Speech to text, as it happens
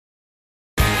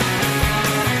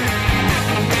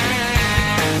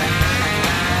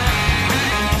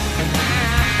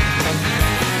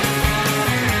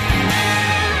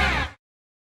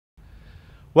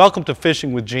Welcome to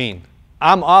Fishing with Gene.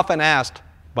 I'm often asked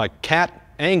by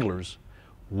cat anglers,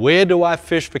 where do I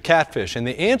fish for catfish? And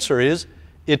the answer is,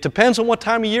 it depends on what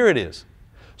time of year it is.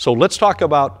 So let's talk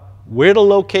about where to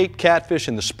locate catfish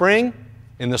in the spring,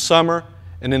 in the summer,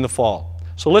 and in the fall.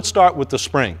 So let's start with the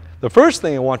spring. The first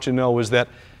thing I want you to know is that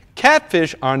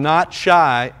catfish are not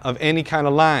shy of any kind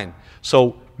of line.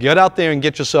 So get out there and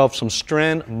get yourself some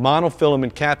Stren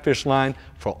monofilament catfish line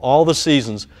for all the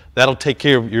seasons. That'll take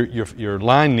care of your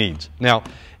line needs. Now,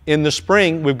 in the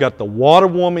spring, we've got the water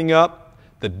warming up,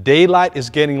 the daylight is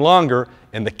getting longer,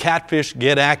 and the catfish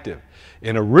get active.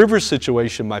 In a river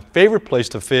situation, my favorite place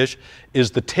to fish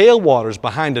is the tailwaters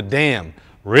behind a dam.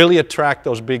 Really attract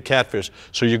those big catfish,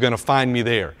 so you're going to find me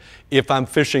there. If I'm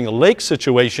fishing a lake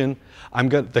situation,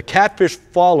 the catfish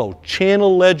follow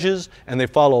channel ledges and they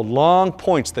follow long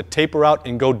points that taper out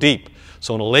and go deep.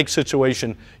 So in a lake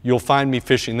situation, you'll find me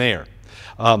fishing there.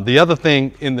 The other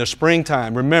thing in the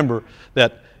springtime, remember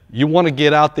that you want to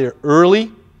get out there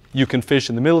early. You can fish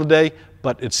in the middle of the day,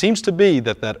 but it seems to be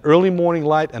that that early morning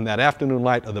light and that afternoon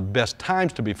light are the best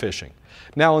times to be fishing.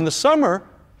 Now in the summer,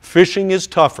 fishing is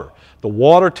tougher. The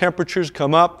water temperatures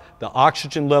come up, the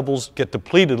oxygen levels get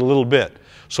depleted a little bit.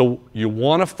 So you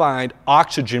want to find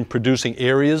oxygen producing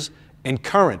areas and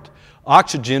current.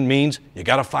 Oxygen means you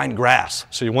got to find grass.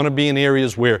 So you want to be in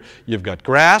areas where you've got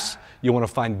grass, you want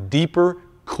to find deeper,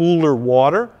 cooler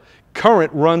water.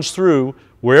 Current runs through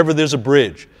wherever there's a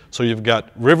bridge. So you've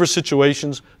got river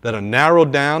situations that are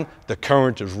narrowed down, the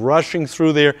current is rushing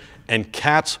through there, and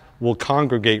cats will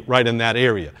congregate right in that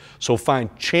area. So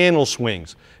find channel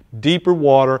swings, deeper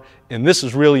water, and this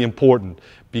is really important.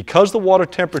 Because the water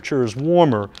temperature is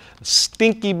warmer,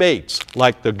 stinky baits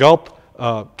like the gulp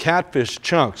catfish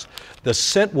chunks, the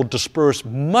scent will disperse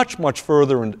much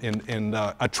further and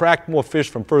attract more fish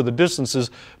from further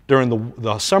distances during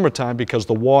the summertime because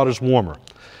the water's warmer.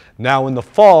 Now in the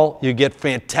fall, you get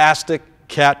fantastic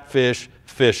catfish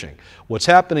fishing. What's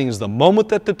happening is the moment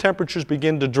that the temperatures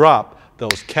begin to drop,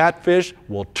 those catfish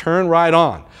will turn right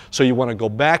on. So you want to go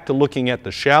back to looking at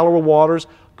the shallower waters.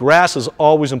 Grass is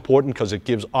always important because it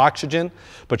gives oxygen,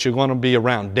 but you want to be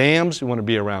around dams, you want to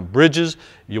be around bridges,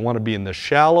 you want to be in the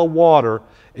shallow water,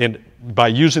 and by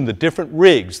using the different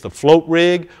rigs, the float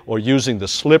rig or using the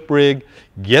slip rig,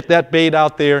 get that bait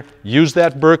out there, use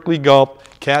that Berkeley gulp,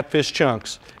 catfish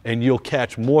chunks, and you'll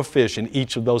catch more fish in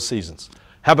each of those seasons.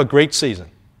 Have a great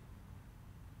season.